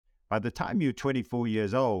By the time you're 24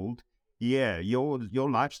 years old, your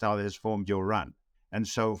lifestyle has formed your run. And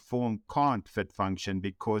so form can't fit function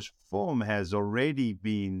because form has already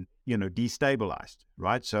been, destabilized,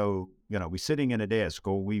 right? So, we're sitting in a desk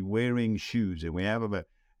or we're wearing shoes and we have an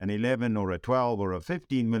 11 or a 12 or a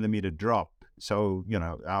 15 millimeter drop. So,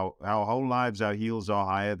 our whole lives, our heels are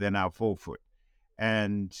higher than our forefoot.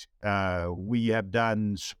 And we have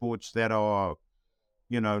done sports that are,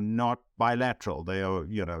 not bilateral. They are,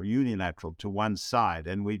 unilateral to one side.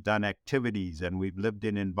 And we've done activities and we've lived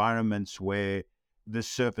in environments where the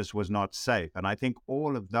surface was not safe. And I think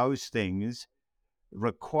all of those things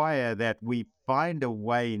require that we find a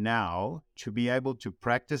way now to be able to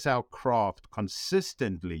practice our craft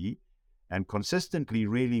consistently. And consistently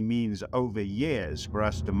really means over years for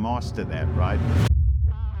us to master that, right?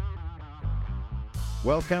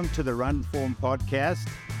 Welcome to the Run Form Podcast.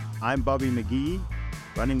 I'm Bobby McGee,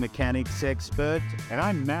 running mechanics expert. And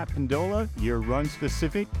I'm Matt Pendola, your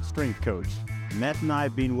run-specific strength coach. Matt and I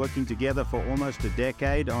have been working together for almost a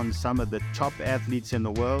decade on some of the top athletes in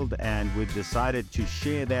the world, and we've decided to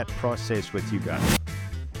share that process with you guys.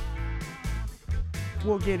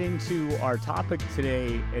 We'll get into our topic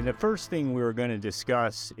today, and the first thing we were going to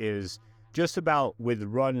discuss is just about with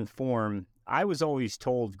run form. I was always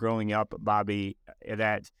told growing up, Bobby,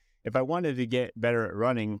 that if I wanted to get better at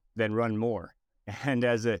running, then run more. And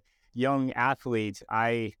as a young athlete,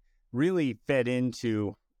 I really fed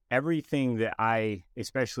into everything that I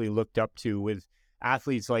especially looked up to with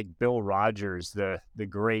athletes like Bill Rodgers, the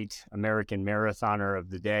great American marathoner of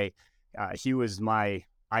the day. He was my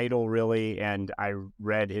idol, really, and I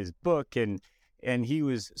read his book, and he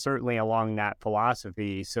was certainly along that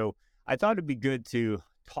philosophy. So I thought it'd be good to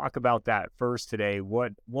talk about that first today,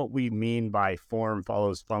 what we mean by form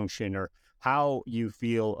follows function, or how you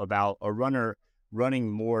feel about a runner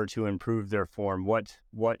running more to improve their form.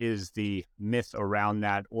 What is the myth around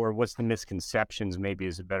that, or what's the misconceptions, maybe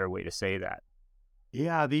is a better way to say that.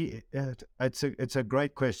 Yeah, it's a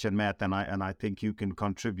great question, Matt, and I think you can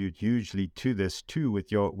contribute hugely to this too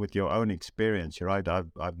with your own experience. You're right.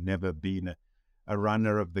 I've never been a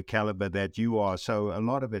runner of the caliber that you are, so a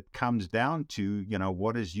lot of it comes down to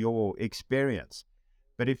what is your experience.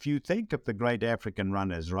 But if you think of the great African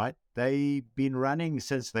runners, right, they've been running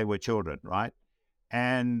since they were children, right,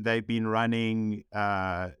 and they've been running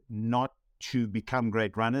not to become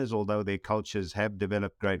great runners, although their cultures have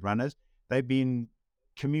developed great runners. They've been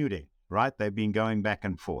commuting, right? They've been going back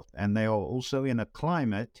and forth. And they are also in a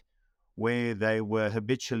climate where they were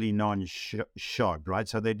habitually non-shod, right?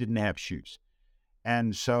 So they didn't have shoes.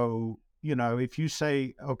 And so, if you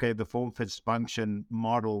say, okay, the form fits function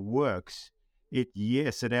model works,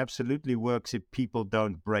 yes, it absolutely works if people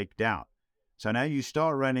don't break down. So now you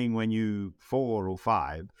start running when you 4 or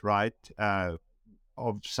 5, right, of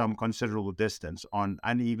some considerable distance on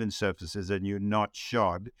uneven surfaces, and you're not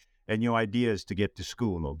shod. And your idea is to get to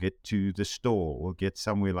school or get to the store or get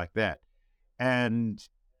somewhere like that. And,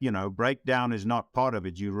 breakdown is not part of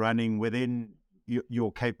it. You're running within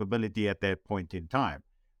your capability at that point in time.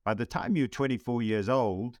 By the time you're 24 years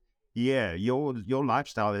old, your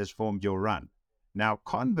lifestyle has formed your run. Now,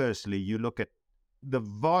 conversely, you look at the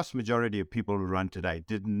vast majority of people who run today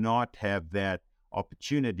did not have that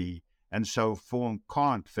opportunity. And so form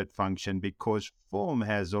can't fit function because form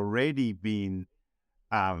has already been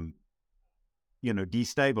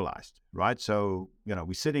destabilized, right? So,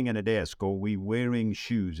 we're sitting in a desk or we're wearing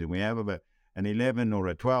shoes and we have an 11 or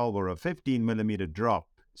a 12 or a 15 millimeter drop.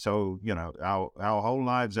 So, our whole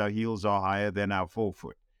lives, our heels are higher than our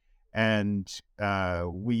forefoot. And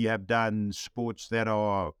we have done sports that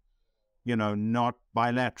are, not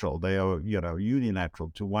bilateral. They are,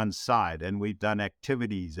 unilateral to one side. And we've done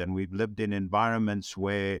activities and we've lived in environments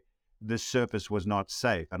where the surface was not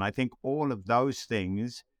safe. And I think all of those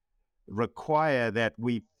things require that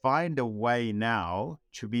we find a way now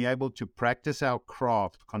to be able to practice our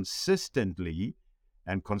craft consistently,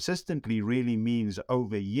 and consistently really means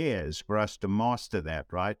over years for us to master that,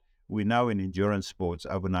 right? We know in endurance sports,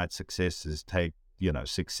 overnight successes take,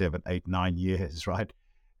 6, 7, 8, 9 years, right?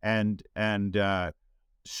 And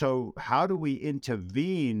so how do we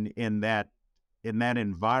intervene in that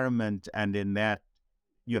environment and in that,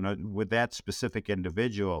 with that specific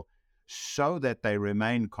individual, so that they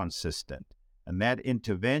remain consistent? And that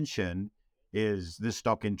intervention is the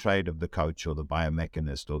stock in trade of the coach or the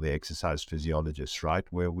biomechanist or the exercise physiologist, right?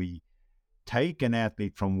 Where we take an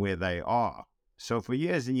athlete from where they are. So for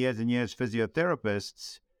years and years and years,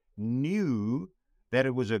 physiotherapists knew that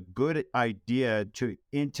it was a good idea to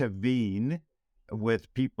intervene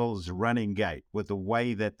with people's running gait, with the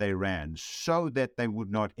way that they ran, so that they would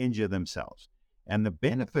not injure themselves. And the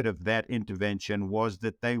benefit of that intervention was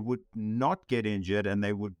that they would not get injured and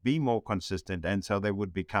they would be more consistent, and so they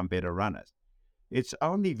would become better runners. It's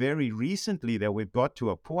only very recently that we've got to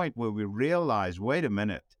a point where we realize, wait a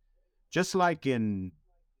minute, just like in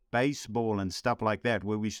baseball and stuff like that,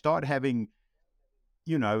 where we start having,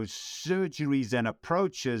 surgeries and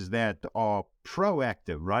approaches that are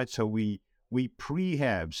proactive, right? So we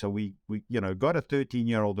prehab. So we got a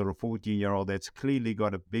 13-year-old or a 14-year-old that's clearly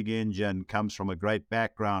got a big engine, comes from a great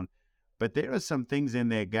background, but there are some things in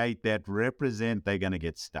their gait that represent they're going to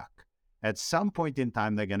get stuck. At some point in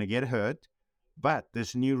time, they're going to get hurt, but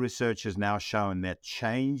this new research has now shown that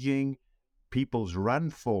changing people's run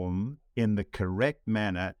form in the correct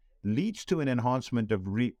manner leads to an enhancement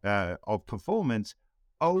of performance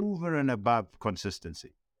over and above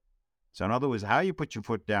consistency. So in other words, how you put your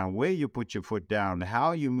foot down, where you put your foot down,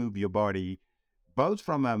 how you move your body, both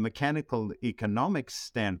from a mechanical economics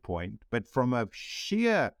standpoint, but from a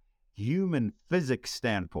sheer human physics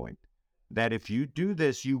standpoint, that if you do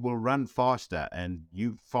this, you will run faster. And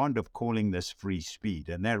you're fond of calling this free speed.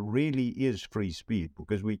 And that really is free speed,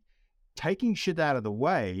 because we're taking shit out of the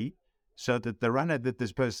way so that the runner that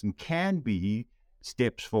this person can be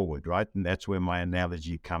steps forward, right? And that's where my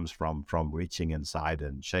analogy comes from reaching inside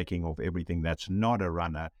and shaking off everything that's not a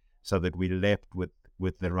runner, so that we're left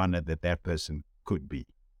with the runner that person could be.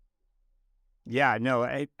 Yeah, no,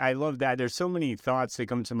 I love that. There's so many thoughts that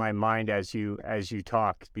come to my mind as you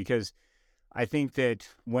talk, because I think that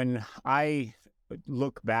when I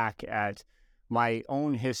look back at my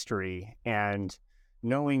own history and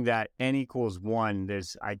knowing that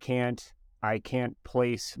N=1, I can't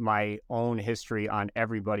place my own history on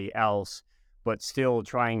everybody else, but still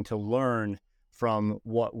trying to learn from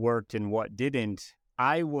what worked and what didn't.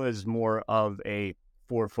 I was more of a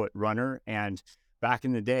 4-foot runner, and back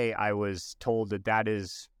in the day, I was told that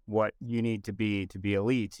is what you need to be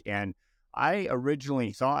elite. And I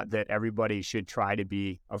originally thought that everybody should try to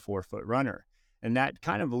be a 4-foot runner. And that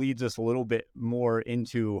kind of leads us a little bit more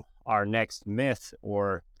into our next myth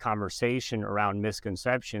or conversation around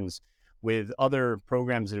misconceptions. With other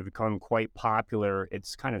programs that have become quite popular,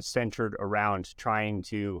 it's kind of centered around trying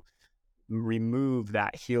to remove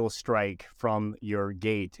that heel strike from your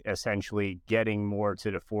gait, essentially getting more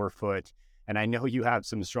to the 4-foot. And I know you have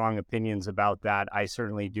some strong opinions about that. I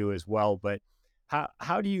certainly do as well. But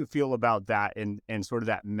how do you feel about that and sort of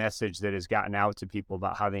that message that has gotten out to people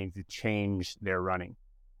about how they need to change their running?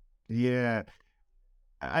 Yeah,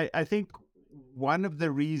 I think one of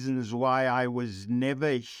the reasons why I was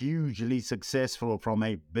never hugely successful from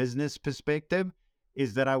a business perspective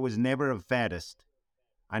is that I was never a faddist.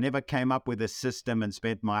 I never came up with a system and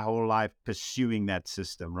spent my whole life pursuing that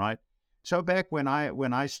system, right? So back when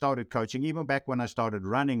I started coaching, even back when I started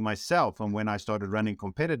running myself and when I started running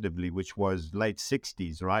competitively, which was late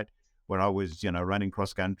 60s, right? Where I was, running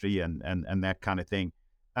cross country and that kind of thing.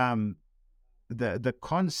 The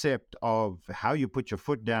concept of how you put your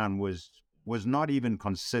foot down was not even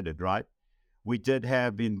considered, right? We did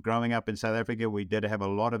have, growing up in South Africa, we did have a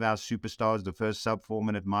lot of our superstars. The first sub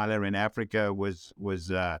 4-minute miler in Africa was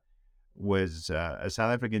a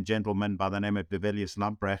South African gentleman by the name of De Villiers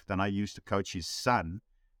Lamprecht, and I used to coach his son,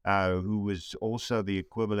 who was also the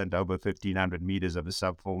equivalent over 1,500 meters of a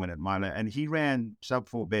sub 4-minute miler, and he ran sub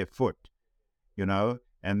 4 barefoot,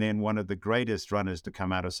 and then one of the greatest runners to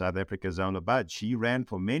come out of South Africa, Zola Budge, he ran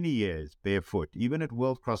for many years barefoot. Even at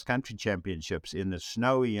World Cross Country Championships in the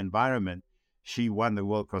snowy environment, she won the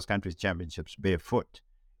World Cross Country Championships barefoot,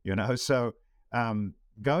 So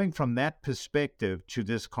going from that perspective to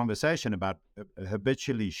this conversation about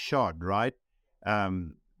habitually shod, right?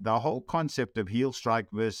 The whole concept of heel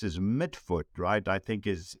strike versus midfoot, right, I think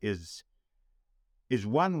is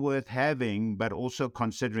one worth having, but also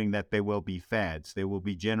considering that there will be fads, there will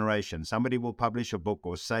be generations. Somebody will publish a book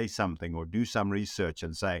or say something or do some research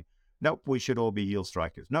and say, nope, we should all be heel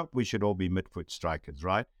strikers. Nope, we should all be midfoot strikers,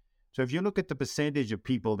 right? So if you look at the percentage of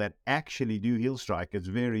people that actually do heel strike, it's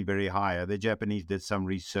very, very high. The Japanese did some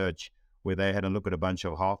research where they had a look at a bunch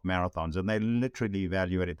of half marathons and they literally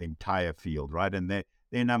evaluated the entire field, right? And their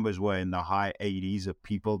numbers were in the high 80s of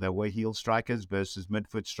people that were heel strikers versus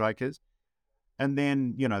midfoot strikers. And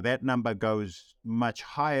then, that number goes much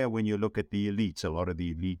higher when you look at the elites. A lot of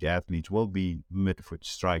the elite athletes will be midfoot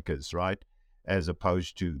strikers, right? As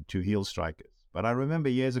opposed to heel strikers. But I remember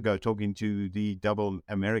years ago talking to the double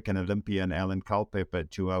American Olympian Alan Culpepper,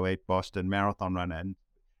 208 Boston Marathon runner. And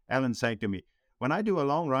Alan saying to me, when I do a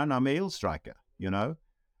long run, I'm a heel striker,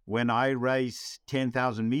 When I race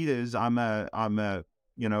 10,000 meters, I'm a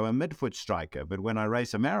midfoot striker. But when I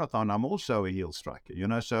race a marathon, I'm also a heel striker,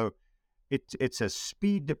 So it's a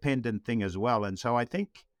speed dependent thing as well. And so I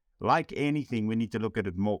think, like anything, we need to look at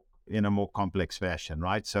it more in a more complex fashion,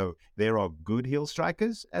 right? So there are good heel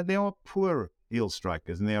strikers and there are poor heel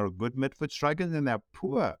strikers, and there are good midfoot strikers and there are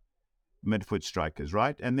poor midfoot strikers,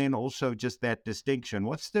 right? And then also just that distinction.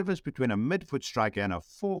 What's the difference between a midfoot striker and a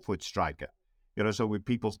forefoot striker? So when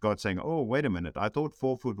people start saying, oh, wait a minute, I thought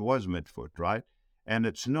forefoot was midfoot, right? And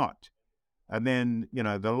it's not. And then,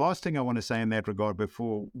 the last thing I want to say in that regard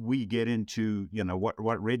before we get into,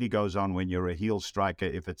 what really goes on when you're a heel striker,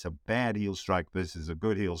 if it's a bad heel strike versus a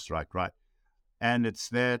good heel strike, right? And it's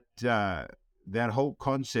that whole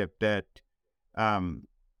concept that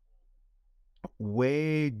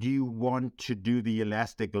where do you want to do the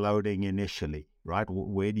elastic loading initially, right?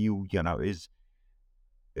 Where do you,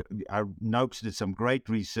 I noticed some great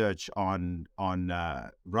research on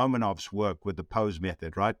Romanov's work with the pose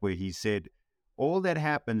method, right? Where he said, all that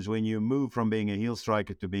happens when you move from being a heel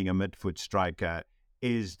striker to being a midfoot striker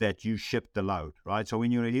is that you shift the load, right? So when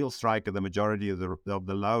you're a heel striker, the majority of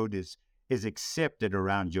the load is accepted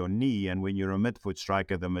around your knee, and when you're a midfoot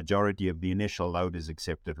striker, the majority of the initial load is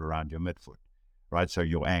accepted around your midfoot, right? So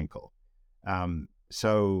your ankle.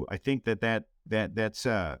 So I think that's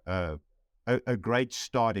a great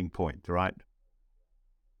starting point, right?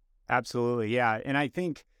 Absolutely, yeah. And I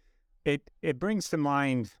think it brings to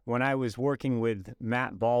mind when I was working with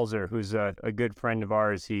Matt Balzer, who's a good friend of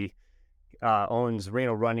ours. He owns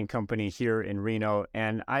Reno Running Company here in Reno,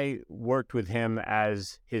 and I worked with him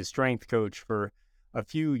as his strength coach for a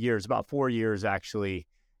few years, about 4 years actually.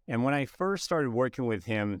 And when I first started working with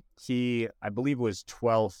him, he, I believe, was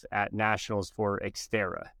 12th at nationals for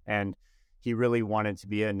Xterra, and he really wanted to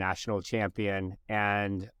be a national champion.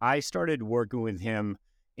 And I started working with him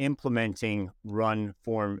implementing run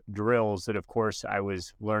form drills that, of course, I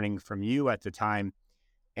was learning from you at the time.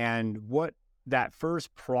 And what that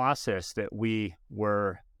first process that we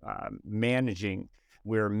were managing,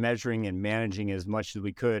 we were measuring and managing as much as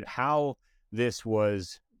we could, how this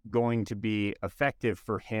was going to be effective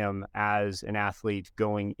for him as an athlete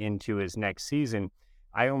going into his next season.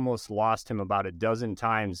 I almost lost him about a dozen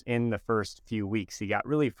times in the first few weeks. He got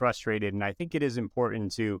really frustrated. And I think it is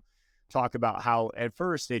important to talk about how at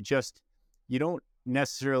first you don't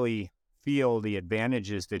necessarily feel the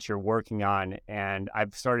advantages that you're working on. And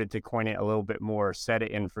I've started to coin it a little bit more, set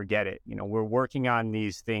it and forget it. We're working on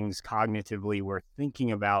these things cognitively. We're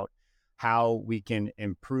thinking about how we can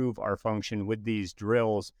improve our function with these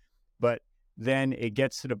drills. But then it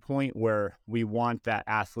gets to the point where we want that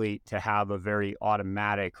athlete to have a very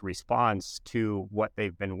automatic response to what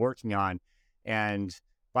they've been working on. And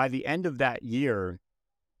by the end of that year,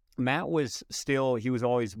 Matt was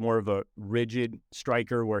always more of a rigid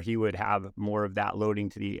striker, where he would have more of that loading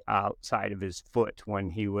to the outside of his foot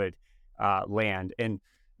when he would land. And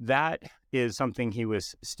that is something he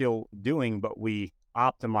was still doing, but we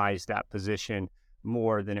optimized that position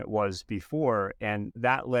more than it was before. And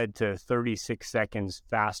that led to 36 seconds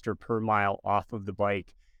faster per mile off of the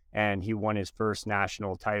bike. And he won his first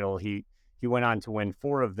national title. He went on to win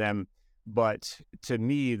 4 of them. But to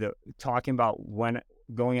me, talking about when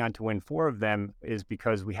going on to win 4 of them is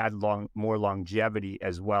because we had more longevity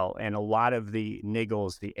as well. And a lot of the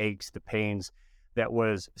niggles, the aches, the pains that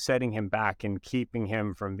was setting him back and keeping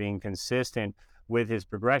him from being consistent with his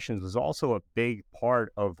progressions was also a big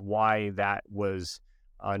part of why that was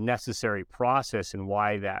a necessary process and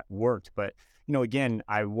why that worked. But, again,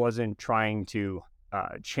 I wasn't trying to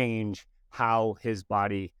change how his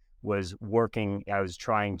body was working. I was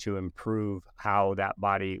trying to improve how that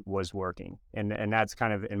body was working. And that's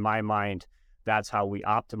kind of, in my mind, that's how we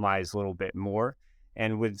optimize a little bit more.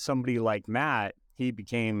 And with somebody like Matt, he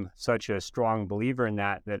became such a strong believer in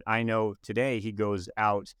that I know today he goes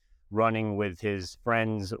out running with his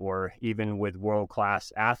friends or even with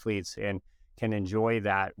world-class athletes and can enjoy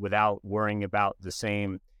that without worrying about the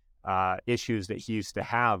same issues that he used to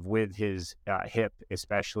have with his hip,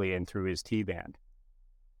 especially, and through his T-band.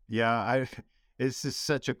 Yeah, it's just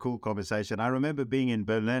such a cool conversation. I remember being in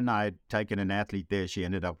Berlin. I'd taken an athlete there. She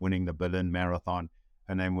ended up winning the Berlin Marathon.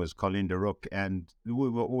 Her name was Colleen de Rook, and we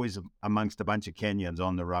were always amongst a bunch of Kenyans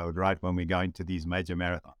on the road, right, when we go into these major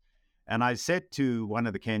marathons. And I said to one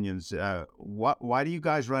of the Kenyans, why do you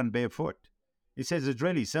guys run barefoot? He says, it's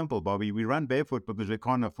really simple, Bobby. We run barefoot because we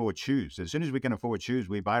can't afford shoes. As soon as we can afford shoes,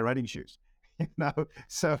 we buy running shoes.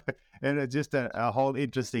 So, and it's just a whole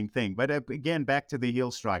interesting thing. But again, back to the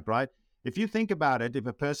heel strike, right? If you think about it, if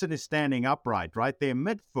a person is standing upright, right, their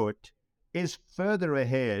midfoot is further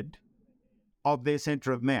ahead of their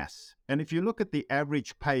center of mass. And if you look at the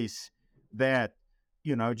average pace that,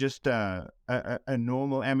 just a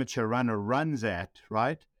normal amateur runner runs at,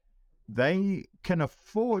 right, they can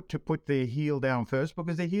afford to put their heel down first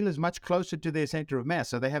because their heel is much closer to their center of mass.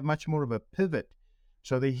 So they have much more of a pivot.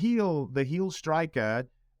 So the heel striker,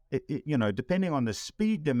 depending on the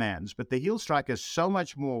speed demands, but the heel striker is so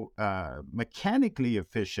much more mechanically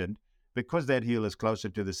efficient because that heel is closer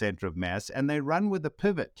to the center of mass, and they run with a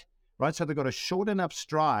pivot, right? So they've got a short enough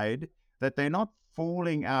stride that they're not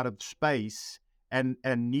falling out of space and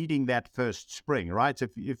needing that first spring, right? So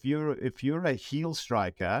if you're a heel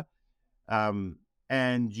striker,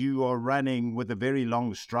 and you are running with a very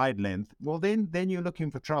long stride length, well, then you're looking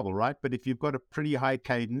for trouble, right? But if you've got a pretty high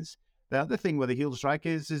cadence, the other thing with a heel striker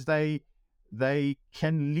is they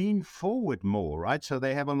can lean forward more, right? So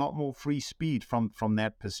they have a lot more free speed from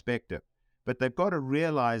that perspective. But they've got to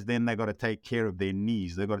realize then they've got to take care of their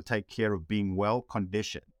knees. They've got to take care of being well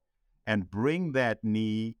conditioned and bring that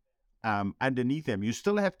knee underneath them. You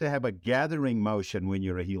still have to have a gathering motion when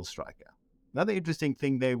you're a heel striker. Another interesting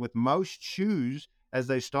thing there, with most shoes, as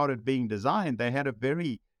they started being designed, they had a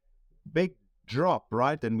very big drop,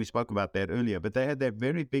 right? And we spoke about that earlier, but they had that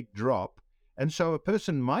very big drop. And so a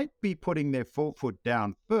person might be putting their forefoot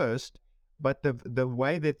down first, but the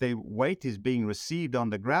way that their weight is being received on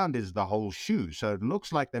the ground is the whole shoe. So it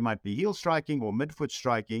looks like they might be heel striking or midfoot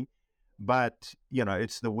striking, but,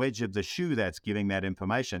 it's the wedge of the shoe that's giving that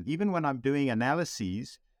information. Even when I'm doing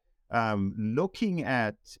analyses, looking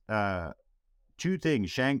at two things,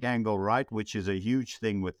 shank angle, right, which is a huge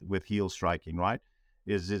thing with heel striking, right,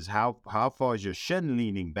 is how far is your shin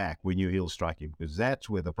leaning back when you're heel striking, because that's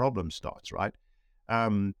where the problem starts, right?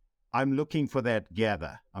 I'm looking for that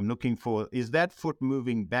gather. I'm looking for, is that foot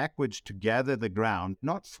moving backwards to gather the ground,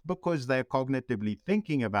 not because they're cognitively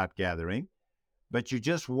thinking about gathering, but you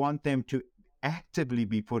just want them to actively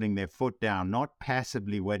be putting their foot down, not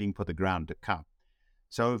passively waiting for the ground to come.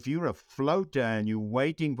 So if you're a floater and you're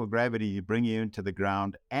waiting for gravity to bring you into the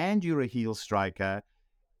ground, and you're a heel striker,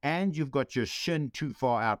 and you've got your shin too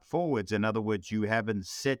far out forwards, in other words, you haven't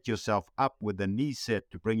set yourself up with the knee set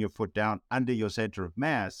to bring your foot down under your center of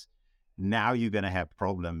mass, now you're going to have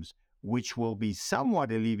problems, which will be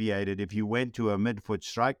somewhat alleviated if you went to a midfoot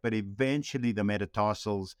strike, but eventually the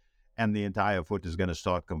metatarsals and the entire foot is going to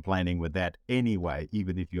start complaining with that anyway,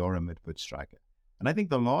 even if you're a midfoot striker. And I think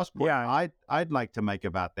the last point I'd like to make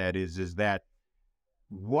about that is that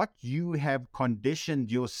what you have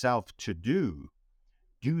conditioned yourself to do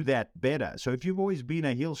that better. So if you've always been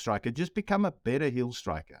a heel striker, just become a better heel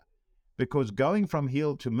striker, because going from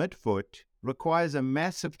heel to midfoot requires a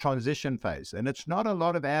massive transition phase. And it's not a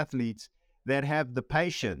lot of athletes that have the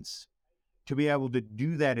patience to be able to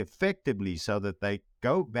do that effectively so that they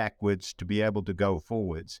go backwards to be able to go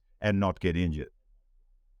forwards and not get injured.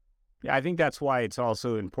 Yeah, I think that's why it's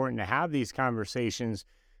also important to have these conversations,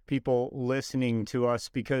 people listening to us,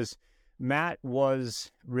 because Matt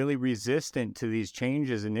was really resistant to these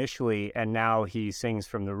changes initially, and now he sings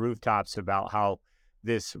from the rooftops about how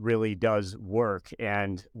this really does work.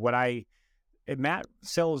 And Matt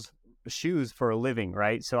sells shoes for a living,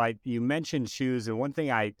 right? So you mentioned shoes, and one thing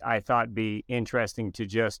I thought be interesting to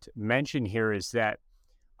just mention here is that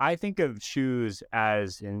I think of shoes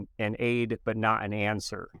as an aid, but not an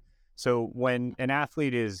answer. So when an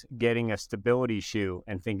athlete is getting a stability shoe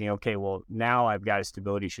and thinking, okay, well, now I've got a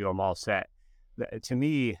stability shoe, I'm all set. To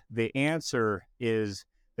me, the answer is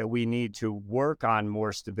that we need to work on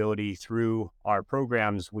more stability through our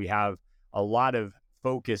programs. We have a lot of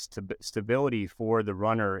focused stability for the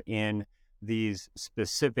runner in these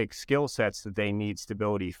specific skill sets that they need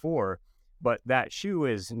stability for. But that shoe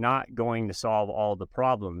is not going to solve all the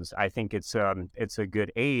problems. I think it's a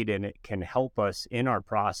good aid, and it can help us in our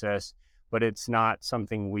process, but it's not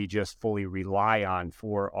something we just fully rely on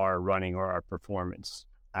for our running or our performance.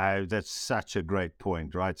 That's such a great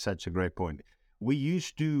point, right? Such a great point. We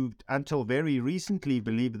used to, until very recently,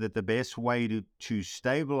 believe that the best way to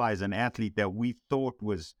stabilize an athlete that we thought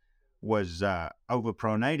was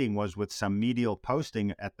overpronating was with some medial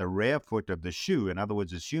posting at the rear foot of the shoe. In other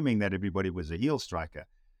words, assuming that everybody was a heel striker.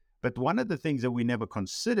 But one of the things that we never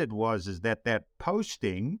considered is that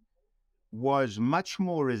posting was much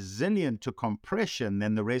more resilient to compression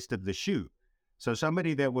than the rest of the shoe. So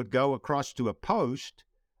somebody that would go across to a post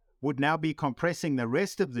would now be compressing the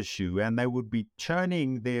rest of the shoe, and they would be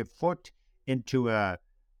turning their foot into a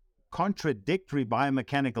contradictory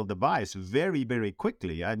biomechanical device very, very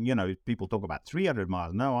quickly. And, people talk about 300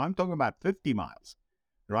 miles. No, I'm talking about 50 miles,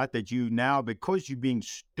 right? That you now, because you're being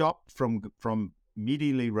stopped from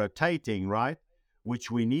medially rotating, right?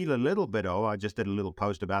 Which we need a little bit of. I just did a little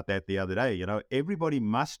post about that the other day. Everybody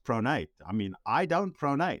must pronate. I mean, I don't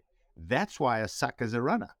pronate. That's why I suck as a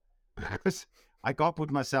runner, because I can't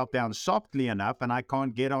put myself down softly enough, and I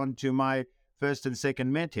can't get onto my first and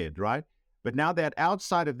second met head, right? But now that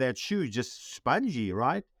outside of that shoe is just spongy,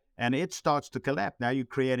 right? And it starts to collapse. Now you're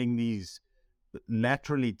creating these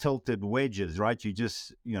laterally tilted wedges, right? You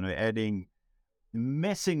just,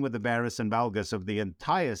 messing with the varus and valgus of the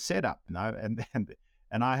entire setup,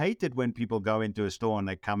 and I hate it when people go into a store and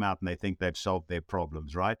they come out and they think they've solved their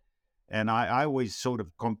problems, right? And I always sort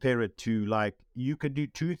of compare it to, like, you could do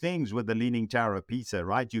two things with the Leaning Tower of Pisa,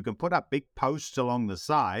 right? You can put up big posts along the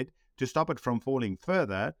side to stop it from falling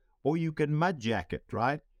further, or you can mud jack it,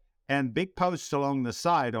 right? And big posts along the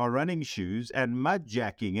side are running shoes, and mud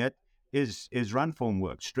jacking it is run form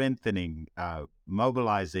work, strengthening,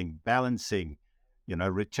 mobilizing, balancing,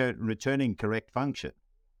 returning correct function.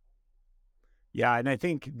 Yeah, and I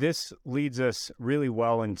think this leads us really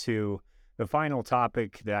well into the final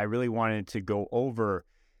topic that I really wanted to go over.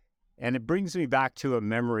 And it brings me back to a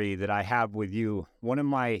memory that I have with you. One of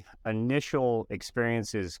my initial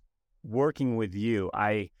experiences working with you,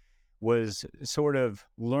 I was sort of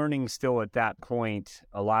learning still at that point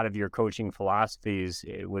a lot of your coaching philosophies.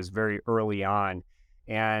 It was very early on.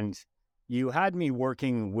 And you had me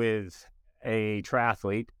working with a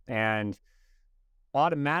triathlete, and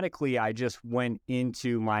automatically I just went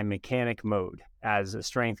into my mechanic mode as a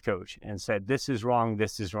strength coach and said, this is wrong,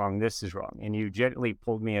 this is wrong, this is wrong. And you gently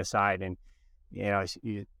pulled me aside and,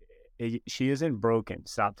 she isn't broken.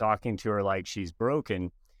 Stop talking to her like she's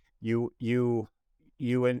broken. You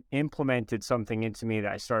implemented something into me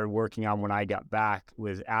that I started working on when I got back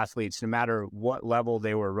with athletes, no matter what level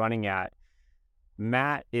they were running at.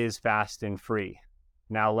 Matt is fast and free.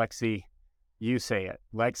 Now, Lexi, you say it.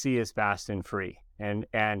 Lexi is fast and free. And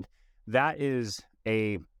that is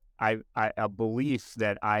a belief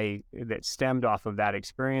that stemmed off of that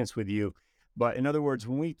experience with you. But in other words,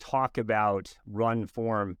 when we talk about run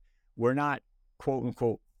form, we're not, quote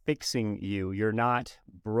unquote, fixing you. You're not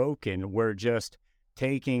broken. We're just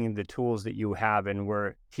taking the tools that you have and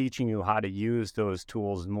we're teaching you how to use those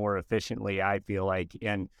tools more efficiently, I feel like.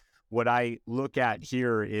 And what I look at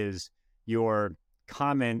here is your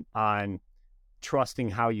comment on trusting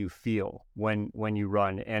how you feel when you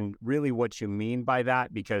run, and really what you mean by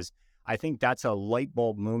that, because I think that's a light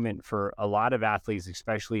bulb moment for a lot of athletes,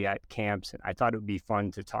 especially at camps. And I thought it would be fun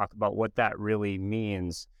to talk about what that really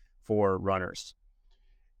means for runners.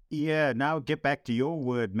 Yeah, now get back to your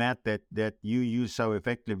word, Matt, that you use so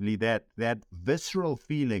effectively, that visceral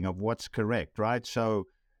feeling of what's correct, right? So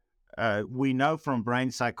we know from brain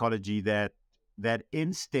psychology that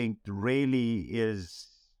instinct really is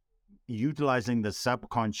utilizing the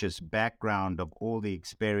subconscious background of all the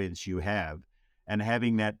experience you have and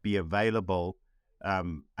having that be available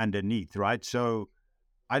underneath, right? So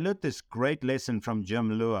I learned this great lesson from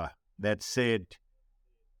Jim Loehr that said,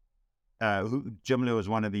 Jim Loehr is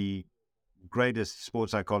one of the greatest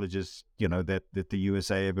sports psychologists, that the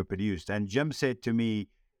USA ever produced. And Jim said to me,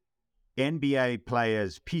 NBA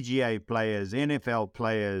players, PGA players, NFL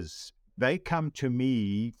players, they come to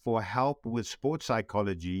me for help with sports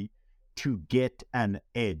psychology to get an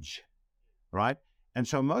edge, right? And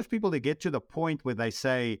so most people that get to the point where they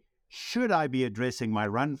say, should I be addressing my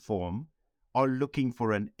run form, are looking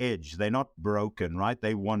for an edge. They're not broken, right?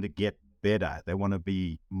 They want to get better. They want to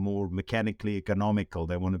be more mechanically economical.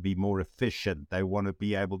 They want to be more efficient. They want to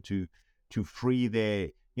be able to free their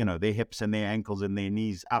hips and their ankles and their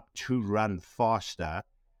knees up to run faster,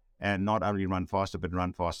 and not only run faster, but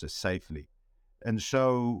run faster safely. And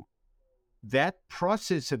so that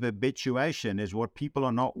process of habituation is what people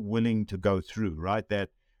are not willing to go through, right? That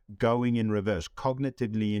going in reverse,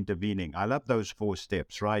 cognitively intervening. I love those 4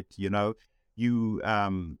 steps, right? You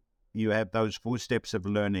have those 4 steps of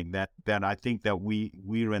learning that I think that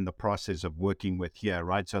we're in the process of working with here,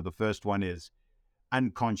 right? So the first one is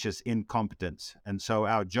unconscious incompetence. And so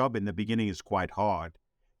our job in the beginning is quite hard.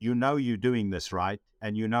 You're doing this, right?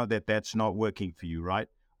 And you know that that's not working for you, right?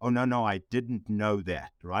 Oh, no, I didn't know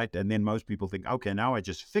that, right? And then most people think, okay, now I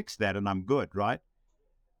just fix that and I'm good, right?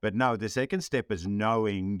 But no, the second step is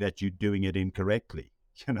knowing that you're doing it incorrectly.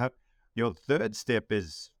 Your third step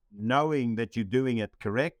is knowing that you're doing it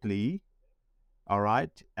correctly, all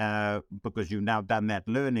right? Because you've now done that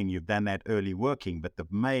learning, you've done that early working. But the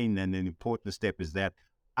main and an important step is that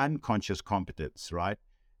unconscious competence, right?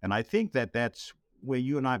 And I think that that's where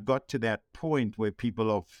you and I have got to that point where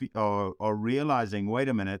people are realizing, wait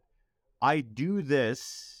a minute, I do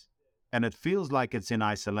this and it feels like it's in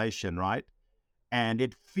isolation, right? And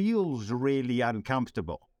it feels really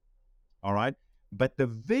uncomfortable, all right? But the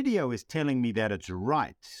video is telling me that it's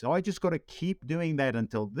right. So I just got to keep doing that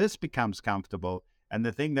until this becomes comfortable. And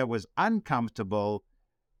the thing that was uncomfortable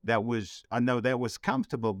I know that was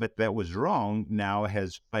comfortable, but that was wrong, now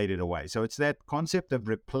has faded away. So it's that concept of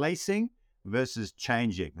replacing versus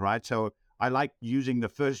changing, right? So I like using the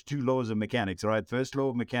first two laws of mechanics, right? First law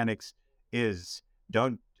of mechanics is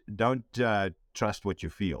don't trust what you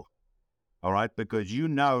feel, all right? Because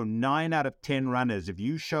 9 out of 10 runners, if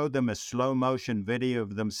you show them a slow motion video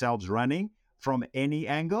of themselves running from any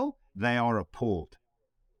angle, they are appalled.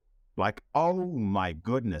 Like, oh my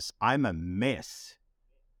goodness, I'm a mess.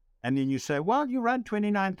 And then you say, well, you run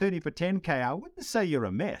 29:30 for 10K. I wouldn't say you're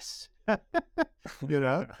a mess,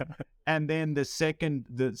 And then the second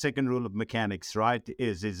rule of mechanics, right,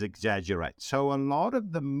 is exaggerate. So a lot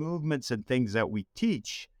of the movements and things that we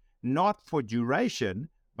teach, not for duration,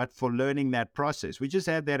 but for learning that process. We just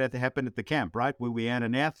had that happen at the camp, right, where we had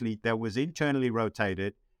an athlete that was internally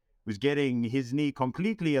rotated, was getting his knee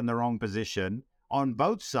completely in the wrong position on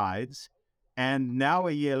both sides. And now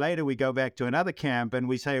a year later, we go back to another camp and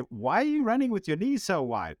we say, why are you running with your knees so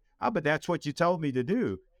wide? Oh, but that's what you told me to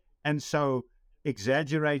do. And so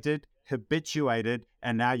exaggerated, habituated,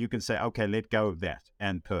 and now you can say, okay, let go of that,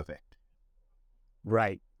 and perfect.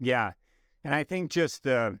 Right. Yeah. And I think just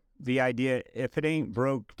the idea, if it ain't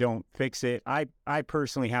broke, don't fix it. I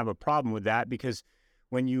personally have a problem with that, because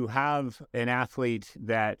when you have an athlete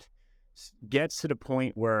that gets to the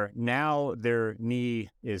point where now their knee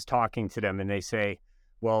is talking to them and they say,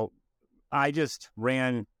 well, I just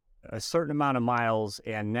ran a certain amount of miles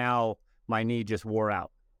and now my knee just wore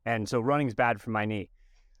out. And so running's bad for my knee.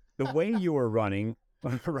 The way you were running,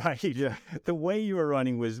 right? Yeah. The way you were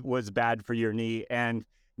running was bad for your knee. And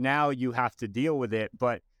now you have to deal with it,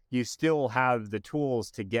 but you still have the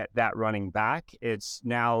tools to get that running back. It's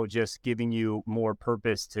now just giving you more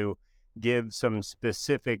purpose to give some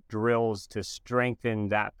specific drills to strengthen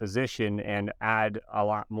that position and add a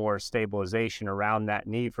lot more stabilization around that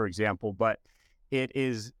knee, for example. But it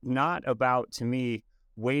is not about, to me,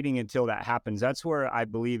 waiting until that happens. That's where I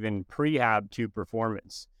believe in prehab to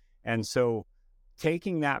performance. And so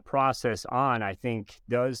taking that process on, I think,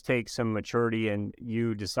 does take some maturity and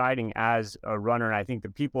you deciding as a runner. And I think the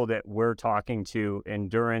people that we're talking to,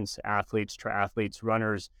 endurance athletes, triathletes,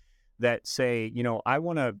 runners, that say, I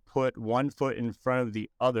want to put one foot in front of the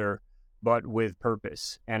other, but with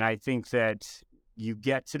purpose. And I think that you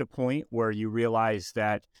get to the point where you realize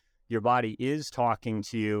that your body is talking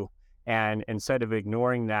to you, and instead of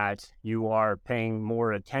ignoring that, you are paying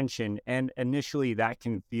more attention. And initially that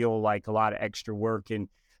can feel like a lot of extra work. And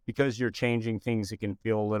because you're changing things, it can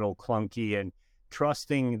feel a little clunky. And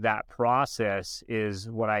trusting that process is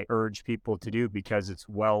what I urge people to do, because it's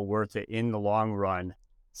well worth it in the long run,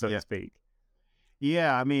 so to speak.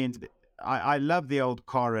 Yeah, I mean, I love the old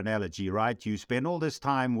car analogy, right? You spend all this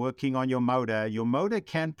time working on your motor. Your motor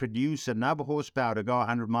can produce enough horsepower to go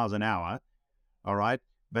 100 miles an hour, all right?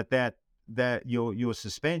 But that your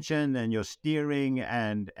suspension and your steering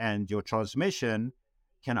and your transmission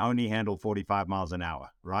can only handle 45 miles an hour,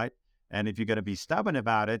 right? And if you're going to be stubborn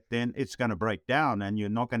about it, then it's going to break down and you're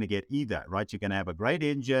not going to get either, right? You can have a great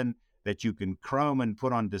engine that you can chrome and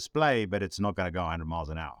put on display, but it's not going to go 100 miles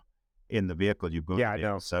an hour in the vehicle you've got. Yeah, I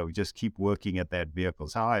know. So just keep working at that vehicle.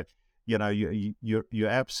 So you're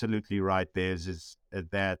absolutely right. There's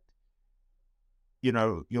that,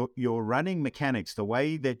 your running mechanics, the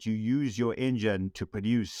way that you use your engine to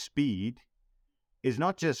produce speed is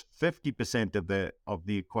not just 50% of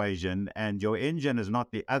the equation, and your engine is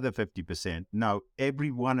not the other 50%. No,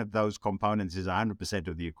 every one of those components is 100%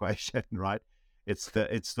 of the equation, right? It's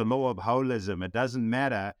the law of holism. It doesn't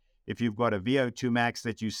matter if you've got a VO2 max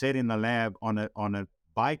that you set in the lab on a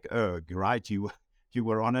bike erg, right? You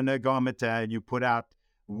were on an ergometer and you put out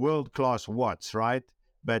world-class watts, right?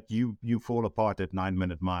 But you fall apart at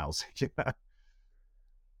 9-minute miles.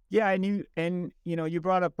 Yeah, and you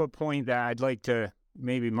brought up a point that I'd like to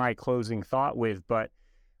maybe my closing thought with, but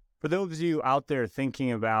for those of you out there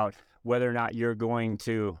thinking about whether or not you're going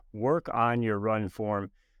to work on your run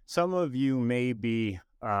form, some of you may be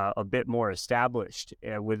a bit more established.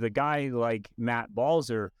 With a guy like Matt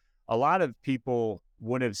Balzer, a lot of people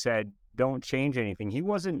would have said, don't change anything. He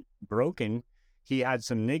wasn't broken. He had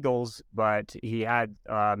some niggles, but he had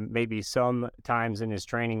maybe some times in his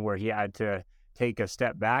training where he had to take a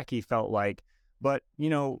step back, he felt like. But,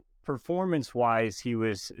 performance-wise, he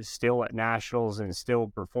was still at nationals and still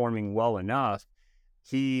performing well enough.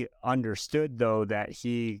 He understood, though, that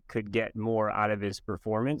he could get more out of his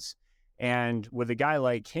performance. And with a guy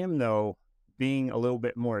like him, though, being a little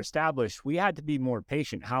bit more established, we had to be more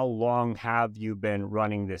patient. How long have you been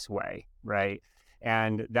running this way, right?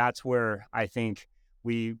 And that's where I think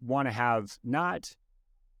we want to have not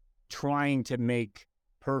trying to make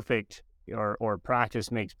perfect or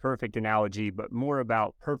practice makes perfect analogy, but more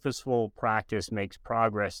about purposeful practice makes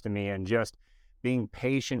progress to me, and just being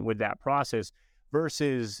patient with that process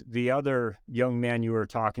versus the other young man you were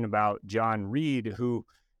talking about, John Reed, who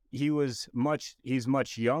he's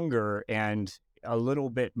much younger and a little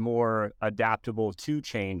bit more adaptable to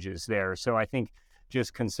changes there. So I think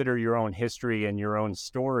just consider your own history and your own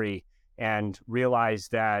story and realize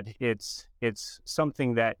that it's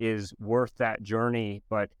something that is worth that journey,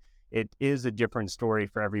 but it is a different story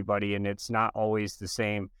for everybody, and it's not always the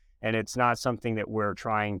same. And it's not something that we're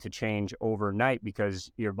trying to change overnight,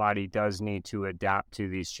 because your body does need to adapt to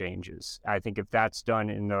these changes. I think if that's done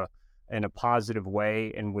in a positive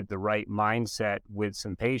way and with the right mindset, with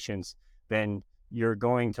some patience, then you're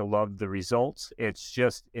going to love the results. It's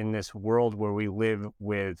just in this world where we live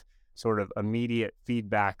with sort of immediate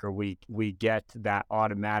feedback, or we get that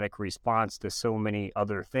automatic response to so many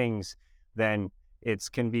other things, then it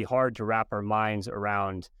can be hard to wrap our minds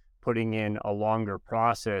around putting in a longer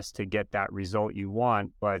process to get that result you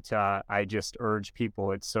want. But I just urge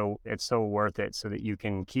people, it's so worth it, so that you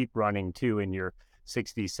can keep running too in your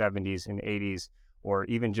 60s, 70s, and 80s, or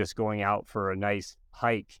even just going out for a nice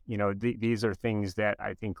hike. These are things that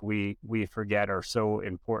I think we forget are so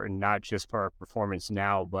important, not just for our performance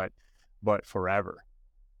now, but forever.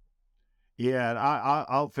 Yeah,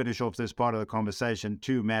 I'll finish off this part of the conversation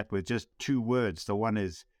too, Matt, with just two words. The one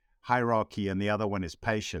is hierarchy and the other one is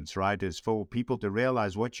patience, right? Is for people to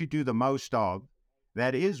realize what you do the most of,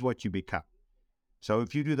 that is what you become. So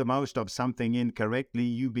if you do the most of something incorrectly,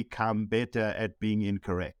 you become better at being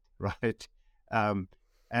incorrect, right?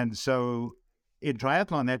 And so in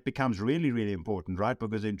triathlon, that becomes really, really important, right?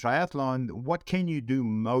 Because in triathlon, what can you do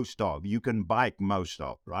most of? You can bike most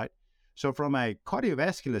of, right? So from a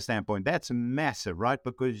cardiovascular standpoint, that's massive, right?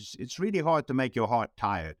 Because it's really hard to make your heart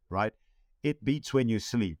tired, right? It beats when you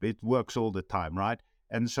sleep. It works all the time, right?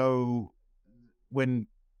 And so when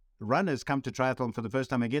runners come to triathlon for the first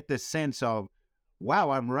time, I get this sense of, wow,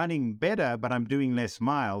 I'm running better, but I'm doing less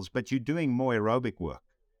miles, but you're doing more aerobic work.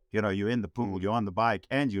 You're in the pool, you're on the bike,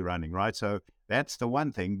 and you're running, right? So that's the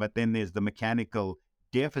one thing. But then there's the mechanical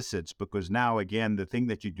deficits, because now, again, the thing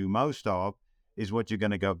that you do most of is what you're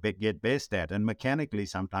going to get best at. And mechanically,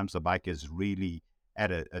 sometimes the bike is really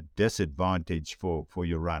at a disadvantage for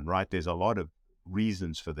your run, right? There's a lot of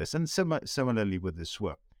reasons for this. And similarly with the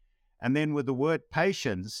swim. And then with the word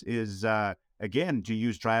patience is, again, to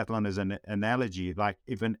use triathlon as an analogy, like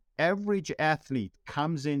if an average athlete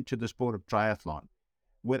comes into the sport of triathlon,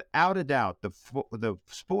 without a doubt, the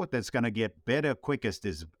sport that's going to get better quickest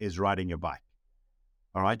is riding your bike.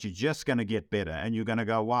 All right, you're just going to get better, and you're going to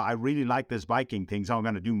go, wow, I really like this biking thing, so I'm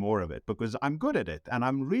going to do more of it because I'm good at it and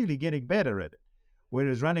I'm really getting better at it.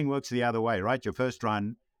 Whereas running works the other way, right? Your first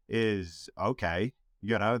run is okay,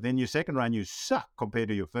 then your second run, you suck compared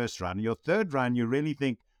to your first run. Your third run, you really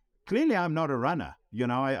think, clearly I'm not a runner.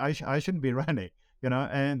 I shouldn't be running,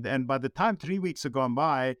 and by the time 3 weeks have gone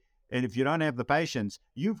by, and if you don't have the patience,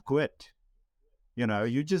 you've quit.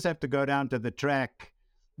 You just have to go down to the track,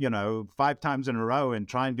 5 times in a row and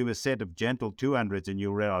try and do a set of gentle 200s, and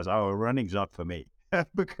you'll realize, oh, running's not for me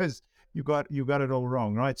because you got it all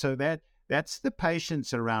wrong, right? So that's the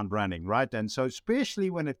patience around running, right? And so especially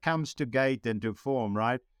when it comes to gait and to form,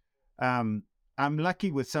 right? I'm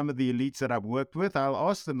lucky with some of the elites that I've worked with. I'll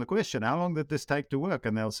ask them the question, how long did this take to work?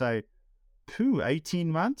 And they'll say,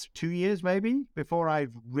 18 months, 2 years maybe, before I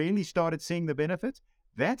really started seeing the benefits.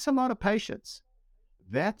 That's a lot of patience.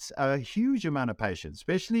 That's a huge amount of patience,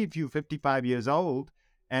 especially if you're 55 years old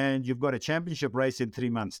and you've got a championship race in 3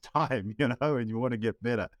 months' time, and you want to get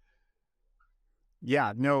better.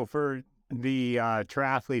 Yeah, no, for the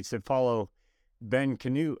triathletes that follow, Ben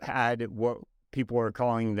Kanute had what people were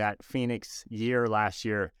calling that Phoenix year last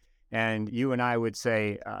year. And you and I would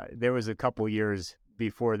say there was a couple years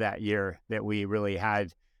before that year that we really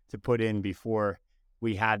had to put in before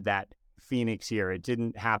we had that Phoenix year. It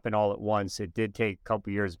didn't happen all at once. It did take a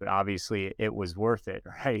couple years, but obviously it was worth it,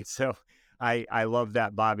 right? So I love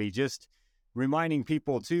that, Bobby. Just reminding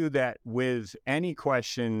people too that with any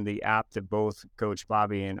question, the app that both Coach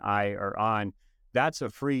Bobby and I are on, that's a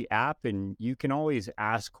free app, and you can always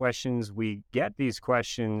ask questions. We get these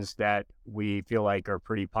questions that we feel like are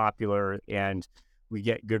pretty popular and we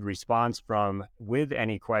get good response from with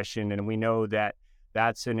any question. And we know that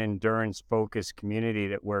that's an endurance-focused community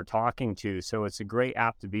that we're talking to. So it's a great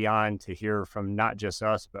app to be on to hear from not just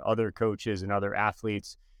us, but other coaches and other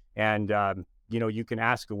athletes. And, you can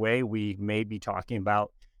ask away. We may be talking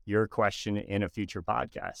about your question in a future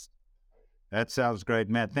podcast. That sounds great,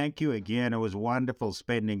 Matt. Thank you again. It was wonderful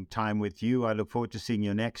spending time with you. I look forward to seeing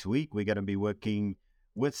you next week. We're going to be working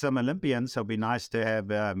with some Olympians. So it'd be nice to have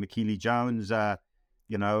McKeely Jones,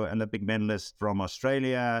 Olympic medalist from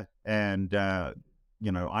Australia, and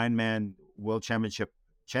Ironman World Championship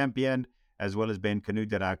champion, as well as Ben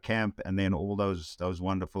Canute at our camp, and then all those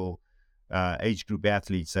wonderful age group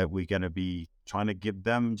athletes that we're going to be trying to give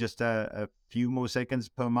them just a few more seconds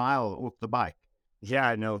per mile off the bike.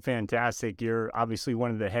 Yeah, no, fantastic. You're obviously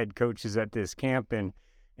one of the head coaches at this camp, and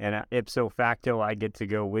ipso facto, I get to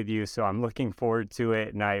go with you. So I'm looking forward to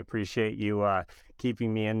it, and I appreciate you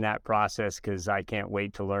keeping me in that process because I can't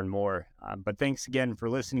wait to learn more. But thanks again for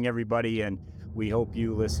listening, everybody, and we hope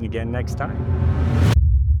you listen again next time.